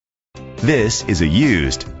This is a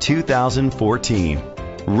used 2014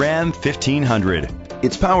 Ram 1500.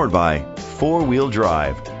 It's powered by four-wheel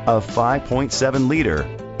drive, a 5.7-liter,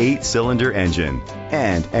 8-cylinder engine,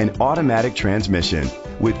 and an automatic transmission.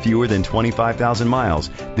 With fewer than 25,000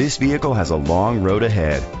 miles, this vehicle has a long road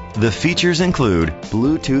ahead. The features include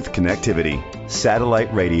Bluetooth connectivity,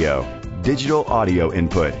 satellite radio, digital audio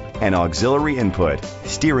input, and auxiliary input,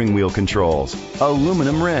 steering wheel controls,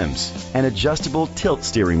 aluminum rims, an adjustable tilt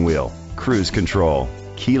steering wheel, cruise control,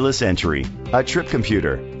 keyless entry, a trip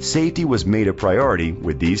computer. Safety was made a priority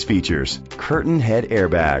with these features: curtain head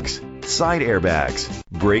airbags, side airbags,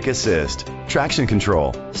 brake assist, traction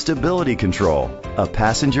control, stability control, a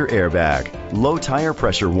passenger airbag, low tire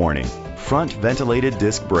pressure warning, front ventilated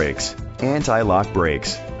disc brakes, anti-lock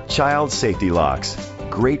brakes, child safety locks.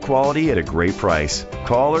 Great quality at a great price.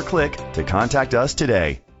 Call or click to contact us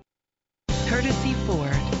today. Courtesy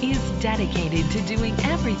Ford is dedicated to doing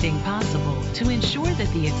everything possible to ensure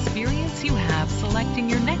that the experience you have selecting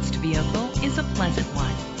your next vehicle is a pleasant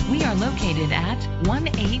one. We are located at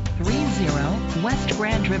 1830 West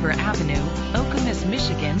Grand River Avenue, Okemos,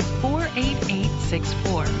 Michigan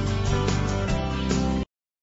 48864.